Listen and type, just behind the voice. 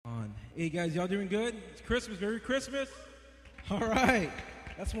Hey guys, y'all doing good? It's Christmas. Merry Christmas. All right.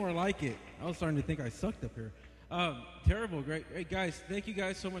 That's more like it. I was starting to think I sucked up here. Terrible. Great. Hey guys, thank you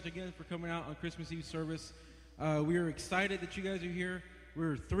guys so much again for coming out on Christmas Eve service. We are excited that you guys are here.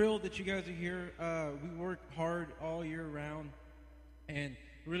 We're thrilled that you guys are here. We work hard all year round. And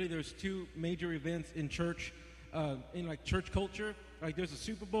really there's two major events in church, in like church culture. Like there's a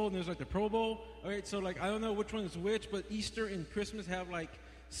Super Bowl and there's like the Pro Bowl. All right, so like I don't know which one is which, but Easter and Christmas have like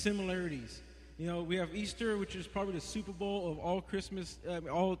similarities. You know, we have Easter, which is probably the Super Bowl of all Christmas,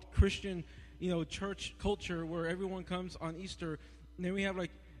 all Christian, church culture, where everyone comes on Easter. And then we have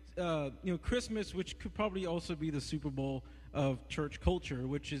like, Christmas, which could probably also be the Super Bowl of church culture,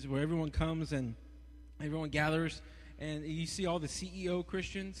 which is where everyone comes and everyone gathers, and you see all the CEO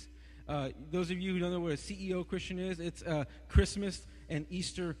Christians. Those of you who don't know what a CEO Christian is, it's Christmas and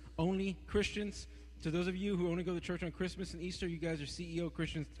Easter only Christians. So those of you who only go to church on Christmas and Easter, you guys are CEO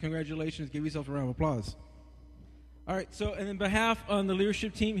Christians. Congratulations. Give yourself a round of applause. All right, so and on behalf on the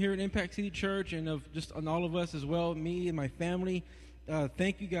leadership team here at Impact City Church and of just on all of us as well, me and my family,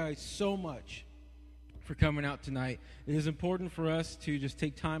 thank you guys so much for coming out tonight. It is important for us to just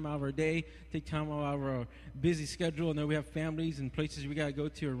take time out of our day, take time out of our busy schedule. I know we have families and places we got to go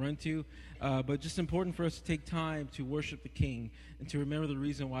to or run to, but just important for us to take time to worship the King and to remember the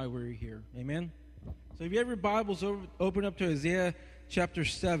reason why we're here. Amen? So if you have your Bibles, open up to Isaiah chapter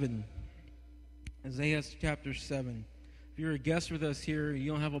 7. Isaiah chapter 7. If you're a guest with us here,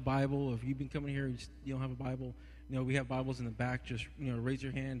 you don't have a Bible, if you've been coming here, you don't have a Bible, we have Bibles in the back. Just, raise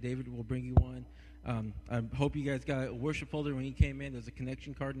your hand. David will bring you one. I hope you guys got a worship folder when you came in. There's a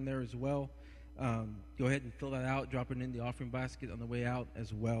connection card in there as well. Go ahead and fill that out. Drop it in the offering basket on the way out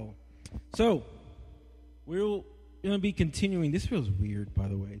as well. So, we're going to be continuing. This feels weird, by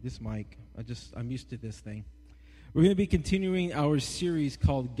the way. This mic. I'm used to this thing. We're going to be continuing our series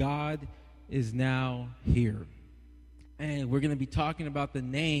called God is Now Here. And we're going to be talking about the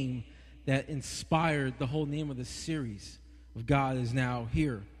name that inspired the whole name of the series of God is Now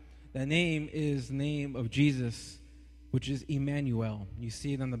Here. That name is the name of Jesus, which is Emmanuel. You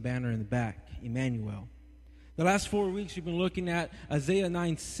see it on the banner in the back, Emmanuel. The last 4 weeks we've been looking at Isaiah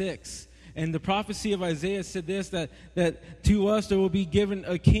 9:6. And the prophecy of Isaiah said this, that to us there will be given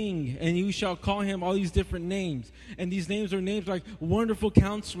a king, and you shall call him all these different names. And these names are names like Wonderful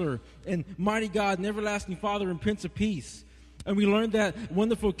Counselor and Mighty God and Everlasting Father and Prince of Peace. And we learned that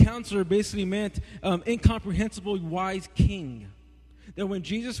Wonderful Counselor basically meant incomprehensible, wise king. That when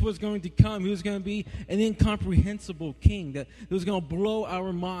Jesus was going to come, he was going to be an incomprehensible king, that it was going to blow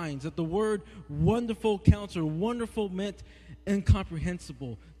our minds. That the word Wonderful Counselor, wonderful meant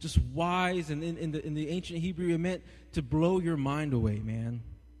incomprehensible, just wise, and in the ancient Hebrew it meant to blow your mind away, man.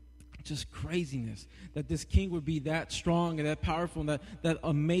 Just craziness that this king would be that strong and that powerful and that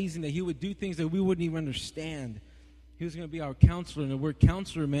amazing, that he would do things that we wouldn't even understand. He was going to be our counselor, and the word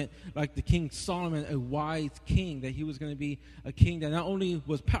counselor meant, like the King Solomon, a wise king, that he was going to be a king that not only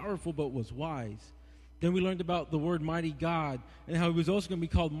was powerful but was wise. Then we learned about the word mighty God and how he was also going to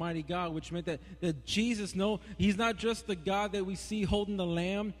be called mighty God, which meant that Jesus, he's not just the God that we see holding the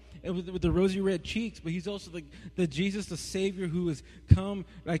lamb and with the rosy red cheeks, but he's also the Jesus, the Savior, who has come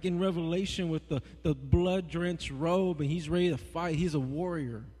like in Revelation with the blood-drenched robe, and he's ready to fight. He's a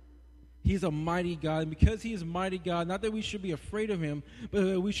warrior. He's a mighty God. And because he is mighty God, not that we should be afraid of him, but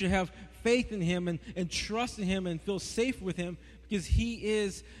that we should have faith in him and trust in him and feel safe with him because he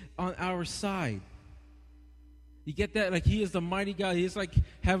is on our side. You get that? Like, he is the mighty God. He is like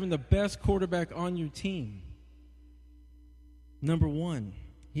having the best quarterback on your team. Number one,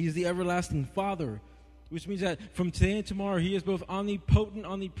 he is the everlasting Father, which means that from today and tomorrow, he is both omnipotent,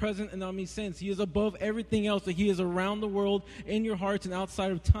 omnipresent, and omniscience. He is above everything else. That he is around the world, in your hearts, and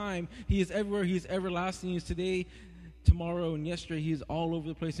outside of time. He is everywhere. He is everlasting. He is today, tomorrow, and yesterday. He is all over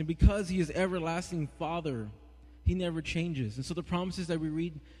the place. And because he is everlasting Father, he never changes. And so the promises that we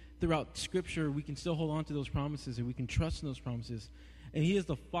read throughout Scripture, we can still hold on to those promises, and we can trust in those promises. And he is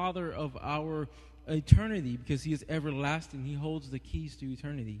the Father of our eternity because he is everlasting. He holds the keys to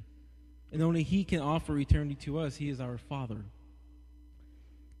eternity. And only he can offer eternity to us. He is our Father.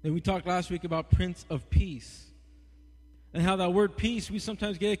 And we talked last week about Prince of Peace. And how that word peace, we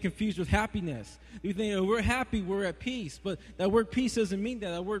sometimes get it confused with happiness. We think, we're happy, we're at peace. But that word peace doesn't mean that.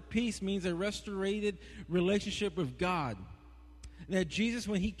 That word peace means a restorated relationship with God. That Jesus,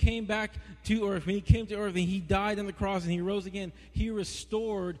 when he came back to earth, when he came to earth and he died on the cross and he rose again, he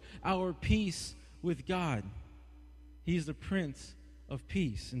restored our peace with God. He's the Prince of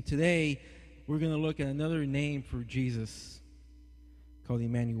Peace. And today, we're going to look at another name for Jesus called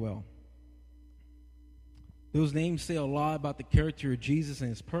Emmanuel. Those names say a lot about the character of Jesus and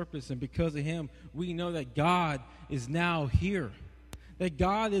his purpose, and because of him, we know that God is now here. That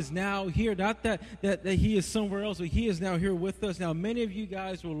God is now here. Not that he is somewhere else, but he is now here with us. Now, many of you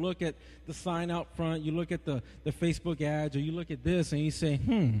guys will look at the sign out front, you look at the Facebook ads, or you look at this, and you say,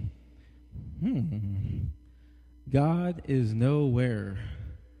 God is nowhere.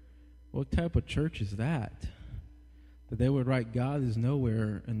 What type of church is that? That they would write God is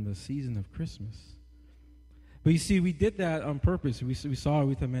nowhere in the season of Christmas. But you see, we did that on purpose. We saw it.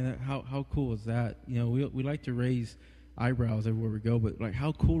 We thought, man, how cool is that? You know, we like to raise eyebrows everywhere we go, but like,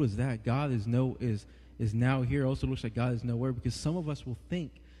 how cool is that? God is now here. It also looks like God is nowhere, because some of us will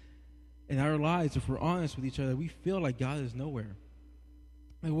think in our lives, if we're honest with each other, we feel like God is nowhere.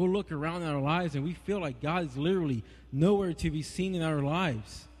 And we'll look around in our lives and we feel like God is literally nowhere to be seen in our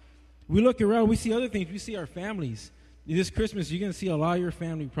lives. We look around, we see other things. We see our families. This Christmas, you're going to see a lot of your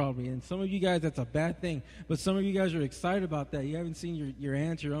family probably. And some of you guys, that's a bad thing. But some of you guys are excited about that. You haven't seen your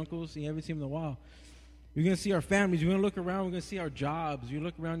aunts, your uncles. You haven't seen them in a while. You're going to see our families. You're going to look around. We're going to see our jobs. You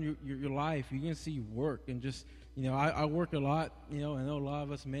look around your life. You're going to see work. And just, you know, I work a lot. You know, I know a lot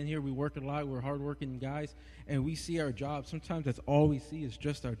of us men here, we work a lot. We're hardworking guys. And we see our jobs. Sometimes that's all we see is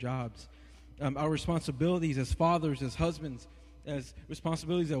just our jobs. Our responsibilities as fathers, as husbands, as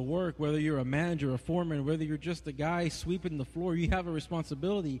responsibilities at work, whether you're a manager, a foreman, whether you're just a guy sweeping the floor, you have a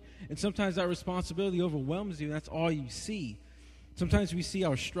responsibility. And sometimes that responsibility overwhelms you, and that's all you see. Sometimes we see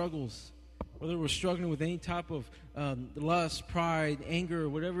our struggles, whether we're struggling with any type of lust, pride, anger,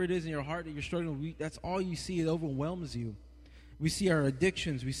 whatever it is in your heart that you're struggling with, that's all you see. It overwhelms you. We see our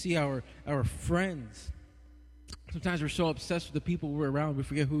addictions. We see our friends. Sometimes we're so obsessed with the people we're around, we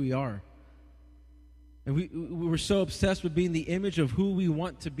forget who we are. And we're so obsessed with being the image of who we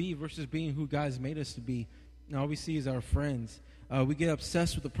want to be versus being who God's made us to be. And all we see is our friends. We get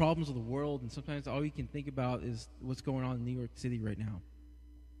obsessed with the problems of the world, and sometimes all you can think about is what's going on in New York City right now.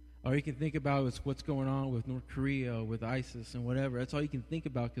 All you can think about is what's going on with North Korea, with ISIS, and whatever. That's all you can think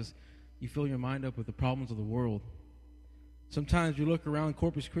about because you fill your mind up with the problems of the world. Sometimes we look around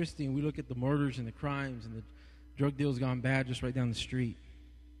Corpus Christi and we look at the murders and the crimes and the drug deals gone bad just right down the street.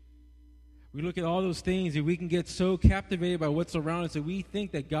 We look at all those things and we can get so captivated by what's around us that we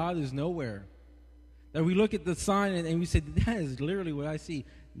think that God is nowhere. That we look at the sign and we say, that is literally what I see.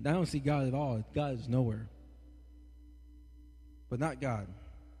 I don't see God at all. God is nowhere. But not God.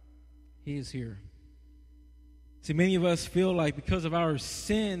 He is here. See, many of us feel like because of our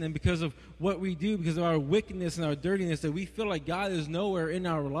sin and because of what we do, because of our wickedness and our dirtiness, that we feel like God is nowhere in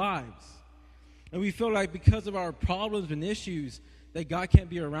our lives. And we feel like because of our problems and issues that God can't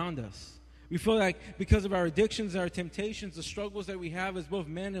be around us. We feel like because of our addictions and our temptations, the struggles that we have as both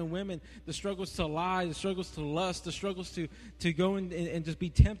men and women, the struggles to lie, the struggles to lust, the struggles to go and just be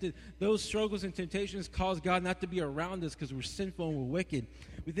tempted, those struggles and temptations cause God not to be around us because we're sinful and we're wicked.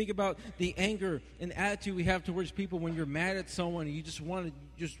 We think about the anger and attitude we have towards people when you're mad at someone and you just want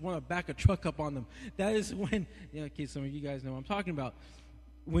to back a truck up on them. That is when, in case some of you guys know what I'm talking about,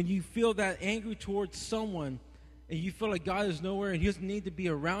 when you feel that angry towards someone and you feel like God is nowhere and he doesn't need to be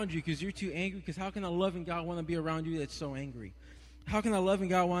around you because you're too angry, because how can a loving God want to be around you that's so angry? How can a loving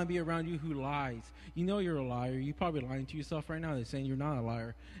God want to be around you who lies? You know you're a liar. You're probably lying to yourself right now. They're saying you're not a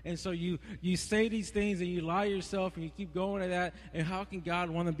liar. And so you say these things and you lie to yourself and you keep going at that. And how can God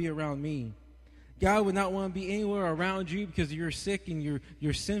want to be around me? God would not want to be anywhere around you because you're sick and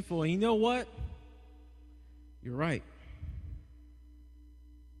you're sinful. And you know what? You're right.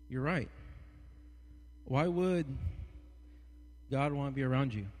 You're right. Why would God want to be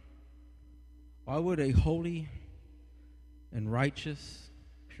around you? Why would a holy and righteous,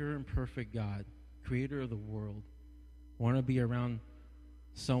 pure and perfect God, creator of the world, want to be around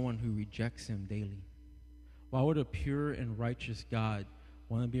someone who rejects him daily? Why would a pure and righteous God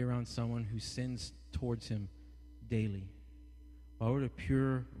want to be around someone who sins towards him daily? Why would a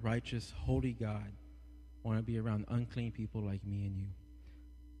pure, righteous, holy God want to be around unclean people like me and you?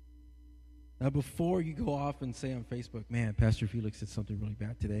 Now, before you go off and say on Facebook, man, Pastor Felix said something really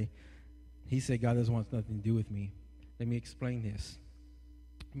bad today. He said God doesn't want nothing to do with me. Let me explain this.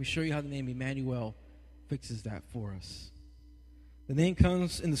 Let me show you how the name Emmanuel fixes that for us. The name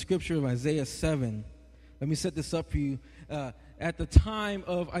comes in the scripture of Isaiah 7. Let me set this up for you. At the time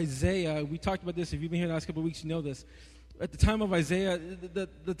of Isaiah, we talked about this. If you've been here the last couple of weeks, you know this. At the time of Isaiah,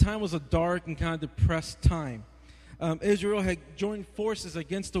 the time was a dark and kind of depressed time. Israel had joined forces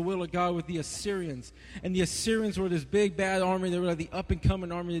against the will of God with the Assyrians. And the Assyrians were this big, bad army. They were like the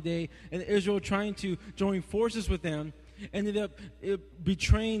up-and-coming army today. And Israel trying to join forces with them. ended up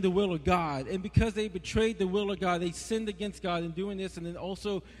betraying the will of God. And because they betrayed the will of God, they sinned against God in doing this, and then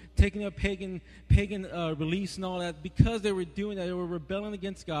also taking up pagan beliefs and all that. Because they were doing that, they were rebelling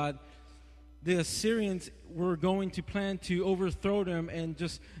against God. The Assyrians were going to plan to overthrow them and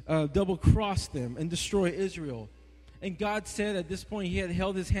just double-cross them and destroy Israel. And God said at this point he had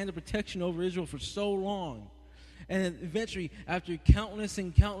held his hand of protection over Israel for so long. And then eventually, after countless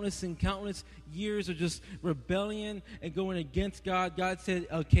and countless and countless years of just rebellion and going against God, God said,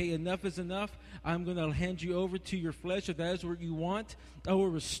 okay, enough is enough. I'm going to hand you over to your flesh. If that is what you want, I will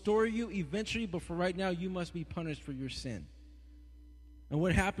restore you eventually. But for right now, you must be punished for your sin. And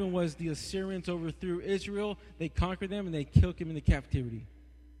what happened was the Assyrians overthrew Israel. They conquered them, and they killed them into captivity.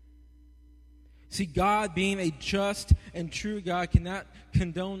 See, God, being a just and true God, cannot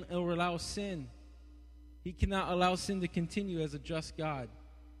condone or allow sin. He cannot allow sin to continue as a just God.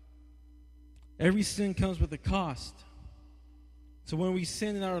 Every sin comes with a cost. So when we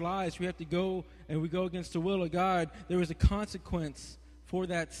sin in our lives, we have to go and we go against the will of God. There is a consequence for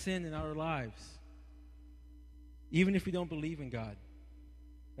that sin in our lives. Even if we don't believe in God.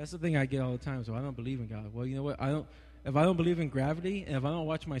 That's the thing I get all the time. So I don't believe in God. Well, you know what? If I don't believe in gravity, and if I don't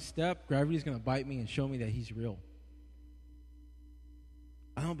watch my step, gravity is going to bite me and show me that he's real.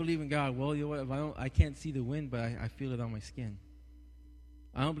 I don't believe in God. Well, you know what? I can't see the wind, but I feel it on my skin.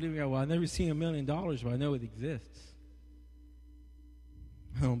 I don't believe in God. Well, I've never seen $1 million, but I know it exists.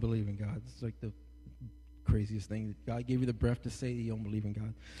 I don't believe in God. It's like the craziest thing. God gave you the breath to say that you don't believe in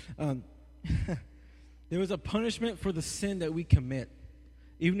God. There was a punishment for the sin that we commit,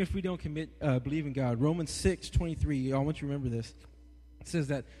 even if we don't believe in God. Romans 6:23. I want you to remember this. It says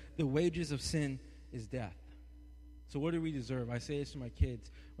that the wages of sin is death. So what do we deserve? I say this to my kids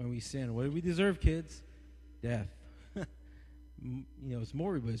when we sin. What do we deserve, kids? Death. It's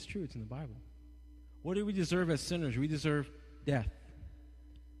morbid, but it's true. It's in the Bible. What do we deserve as sinners? We deserve death.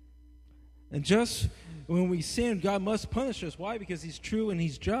 And just when we sin, God must punish us. Why? Because he's true and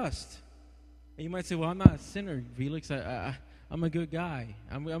he's just. And you might say, well, I'm not a sinner, Felix. I'm a good guy.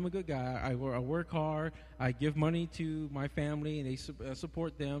 I'm a good guy. I work hard. I give money to my family, and they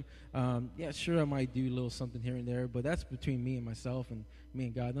support them. Yeah, sure, I might do a little something here and there, but that's between me and myself and me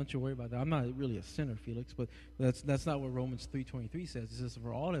and God. Don't you worry about that. I'm not really a sinner, Felix, but that's not what Romans 3:23 says. It says,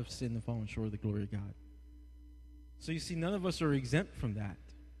 for all have sinned and fallen short of the glory of God. So you see, none of us are exempt from that.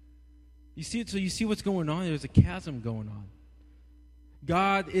 You see it, so you see what's going on. There's a chasm going on.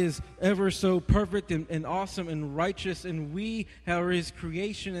 God is ever so perfect and awesome and righteous, and we are his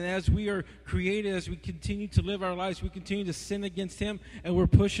creation. And as we are created, as we continue to live our lives, we continue to sin against him, and we're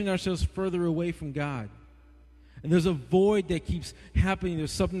pushing ourselves further away from God. And there's a void that keeps happening.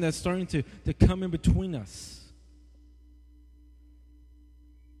 There's something that's starting to come in between us.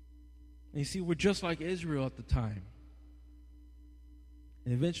 And you see, we're just like Israel at the time.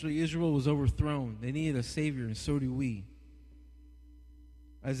 And eventually Israel was overthrown. They needed a Savior, and so do we.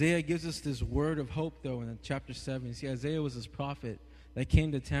 Isaiah gives us this word of hope, though, in chapter 7. You see, Isaiah was this prophet that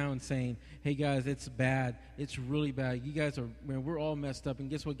came to town saying, hey, guys, it's bad. It's really bad. You guys we're all messed up.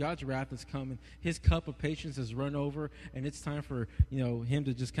 And guess what? God's wrath is coming. His cup of patience has run over, and it's time for, him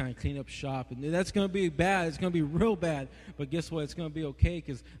to just kind of clean up shop. And that's going to be bad. It's going to be real bad. But guess what? It's going to be okay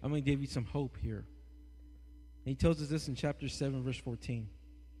because I'm going to give you some hope here. And he tells us this in chapter 7, verse 14.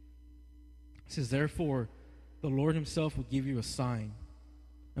 It says, therefore, the Lord himself will give you a sign.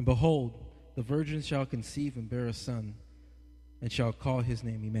 And behold, the virgin shall conceive and bear a son, and shall call his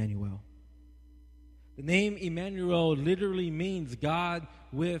name Emmanuel. The name Emmanuel literally means God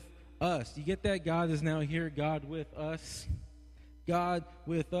with us. You get that? God is now here, God with us. God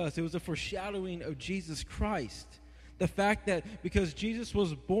with us. It was a foreshadowing of Jesus Christ. The fact that because Jesus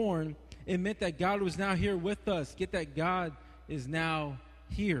was born, it meant that God was now here with us. Get that? God is now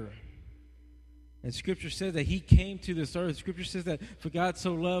here. And Scripture says that he came to this earth. Scripture says that for God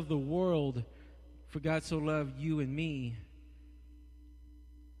so loved the world, for God so loved you and me,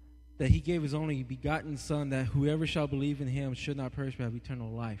 that he gave his only begotten Son, that whoever shall believe in him should not perish but have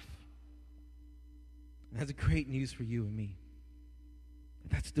eternal life. And that's great news for you and me.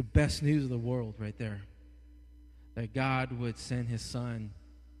 That's the best news of the world right there. That God would send his Son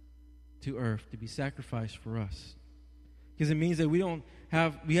to earth to be sacrificed for us. Because it means that we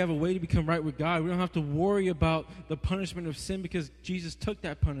have a way to become right with God. We don't have to worry about the punishment of sin because Jesus took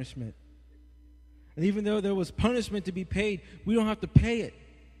that punishment. And even though there was punishment to be paid, we don't have to pay it.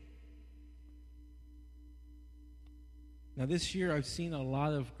 Now this year I've seen a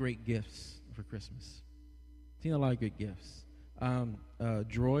lot of great gifts for Christmas. Seen a lot of great gifts.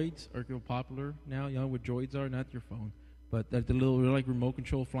 Droids are real popular now. You know what droids are? Not your phone. But they're like remote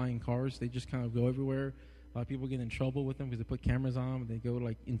control flying cars. They just kind of go everywhere. A lot of people get in trouble with them because they put cameras on them and they go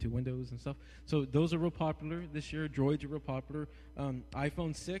like into windows and stuff. So those are real popular this year. Droids are real popular.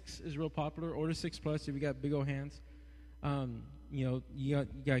 iPhone 6 is real popular. Order 6 Plus if you got big old hands. You got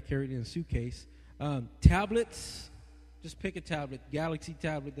to carry it in a suitcase. Tablets, just pick a tablet. Galaxy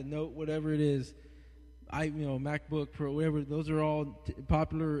tablet, the Note, whatever it is. MacBook Pro, whatever. Those are all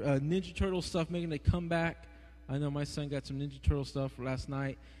popular. Ninja Turtle stuff making a comeback. I know my son got some Ninja Turtle stuff last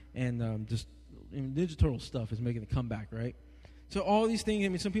night, and Ninja Turtle stuff is making a comeback, right? So all these things. I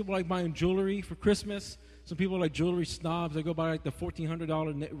mean, some people like buying jewelry for Christmas. Some people like jewelry snobs. They go buy like the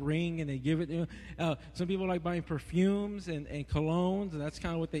 $1,400 ring and they give it. Some people like buying perfumes and colognes, and that's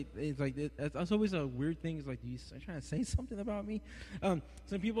kind of what it's like. That's always a weird thing. It's like, are you trying to say something about me?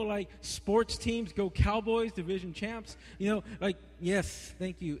 Some people like sports teams. Go Cowboys, division champs. Yes,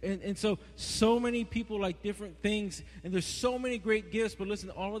 thank you. And so many people like different things, and there's so many great gifts. But listen,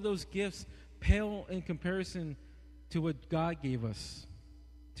 all of those gifts pale in comparison to what God gave us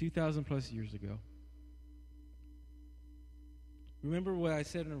 2,000 plus years ago. Remember what I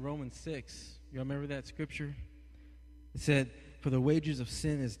said in Romans 6. You remember that scripture? It said, for the wages of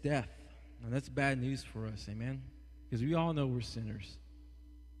sin is death. And that's bad news for us, amen? Because we all know we're sinners.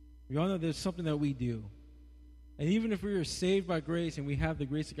 We all know there's something that we do. And even if we are saved by grace and we have the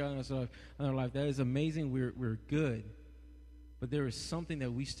grace of God in our life, that is amazing. We're good. But there is something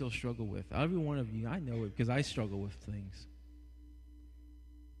that we still struggle with. Every one of you, I know it because I struggle with things.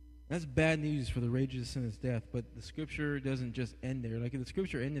 That's bad news for the wages of sin is death, but the scripture doesn't just end there. Like if the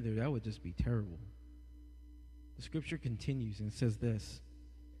scripture ended there, that would just be terrible. The scripture continues and it says this,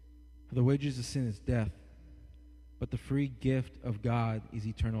 for the wages of sin is death, but the free gift of God is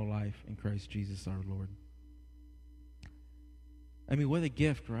eternal life in Christ Jesus our Lord. I mean, what a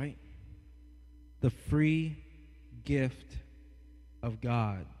gift, right? The free gift of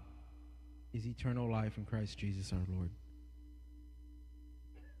God is eternal life in Christ Jesus our Lord.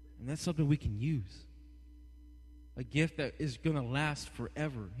 And that's something we can use. A gift that is going to last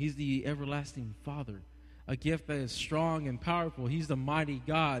forever. He's the everlasting Father. A gift that is strong and powerful. He's the mighty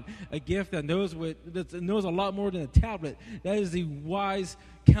God. A gift that knows a lot more than a tablet. That is the wise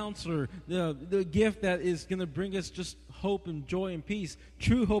counselor. The gift that is going to bring us just hope and joy and peace.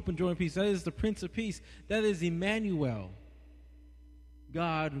 True hope and joy and peace. That is the Prince of Peace. That is Emmanuel.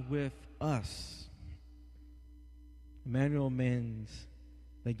 God with us. Emmanuel means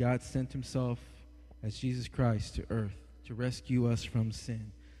that God sent himself as Jesus Christ to earth to rescue us from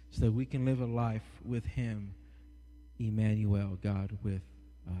sin so that we can live a life with him, Emmanuel, God with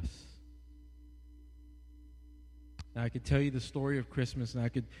us. Now, I could tell you the story of Christmas, and I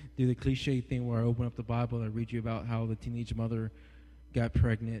could do the cliche thing where I open up the Bible and I read you about how the teenage mother got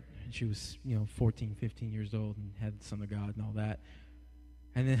pregnant, and she was, 14, 15 years old and had the Son of God and all that.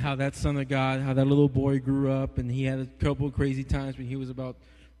 And then how that Son of God, how that little boy grew up, and he had a couple of crazy times when he was about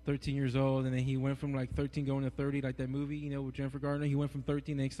 13 years old, and then he went from like 13 going to 30, like that movie, with Jennifer Garner. He went from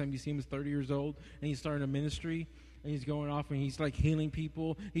 13, the next time you see him is 30 years old, and he's starting a ministry, and he's going off, and he's like healing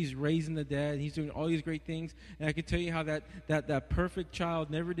people, he's raising the dead, he's doing all these great things. And I can tell you how that perfect child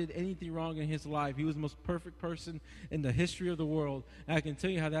never did anything wrong in his life. He was the most perfect person in the history of the world. And I can tell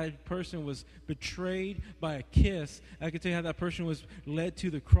you how that person was betrayed by a kiss. I can tell you how that person was led to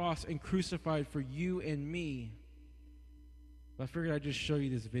the cross and crucified for you and me. But I figured I'd just show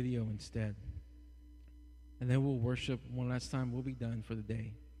you this video instead. And then we'll worship one last time. We'll be done for the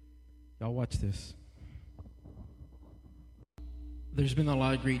day. Y'all watch this. There's been a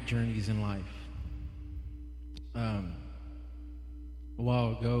lot of great journeys in life. A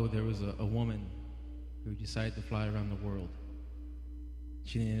while ago, there was a woman who decided to fly around the world.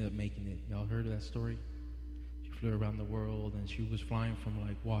 She didn't end up making it. Y'all heard of that story? She flew around the world, and she was flying from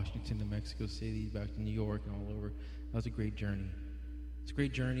like Washington to Mexico City, back to New York, and all over. That was a great journey. It's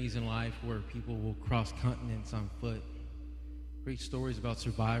great journeys in life where people will cross continents on foot. Great stories about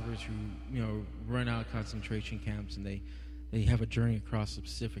survivors who, run out of concentration camps and they have a journey across the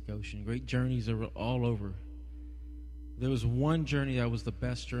Pacific Ocean. Great journeys are all over. There was one journey that was the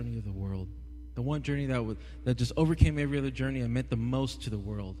best journey of the world. The one journey that just overcame every other journey and meant the most to the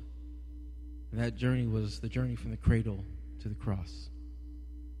world. And that journey was the journey from the cradle to the cross.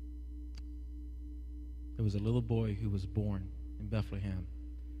 There was a little boy who was born in Bethlehem.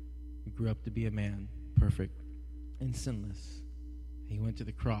 He grew up to be a man, perfect and sinless. He went to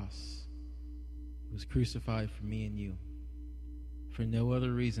the cross. He was crucified for me and you. For no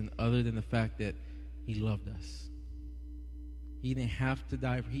other reason other than the fact that he loved us. He didn't have to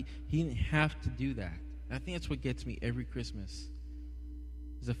die. He didn't have to do that. I think that's what gets me every Christmas.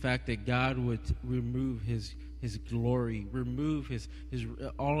 Is the fact that God would remove his his glory, remove his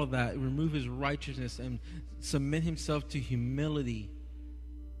all of that, remove his righteousness, and submit himself to humility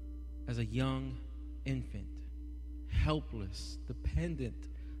as a young infant, helpless, dependent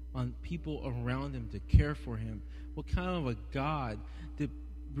on people around him to care for him. What kind of a God that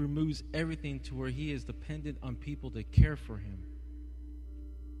removes everything to where he is dependent on people to care for him,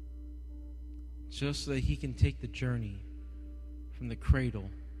 just so that he can take the journey from the cradle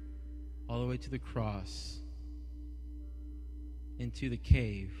all the way to the cross, into the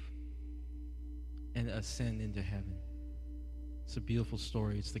cave, and ascend into heaven. It's a beautiful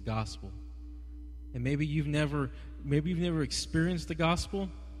story. It's the gospel. And maybe you've never experienced the gospel.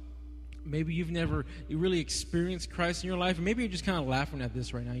 Maybe you really experienced Christ in your life. And maybe you're just kind of laughing at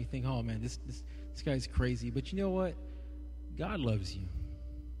this right now. You think, oh man, this guy's crazy. But you know what? God loves you.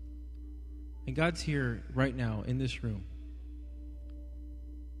 And God's here right now in this room.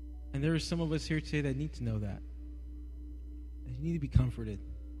 And there are some of us here today that need to know that. That you need to be comforted.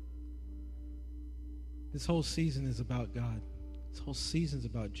 This whole season is about God. This whole season is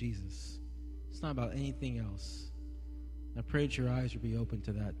about Jesus. It's not about anything else. I pray that your eyes will be open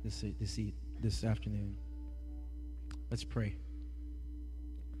to that this afternoon. Let's pray.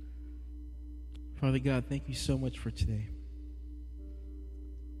 Father God, thank you so much for today.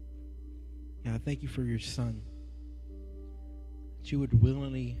 God, thank you for your Son. That you would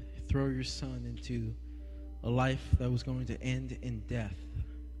willingly throw your Son into a life that was going to end in death,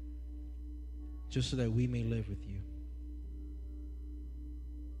 just so that we may live with you.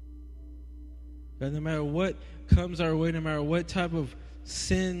 God, no matter what comes our way, no matter what type of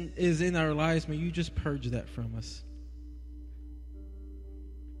sin is in our lives, may you just purge that from us.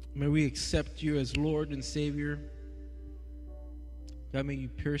 May we accept you as Lord and Savior. God, may you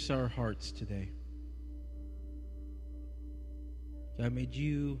pierce our hearts today. God, may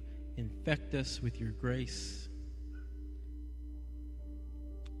you infect us with your grace.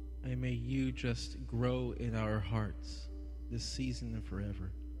 And may you just grow in our hearts this season and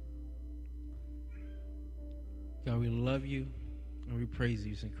forever. God, we love you and we praise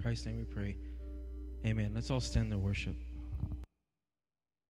you. In Christ's name we pray. Amen. Let's all stand and worship.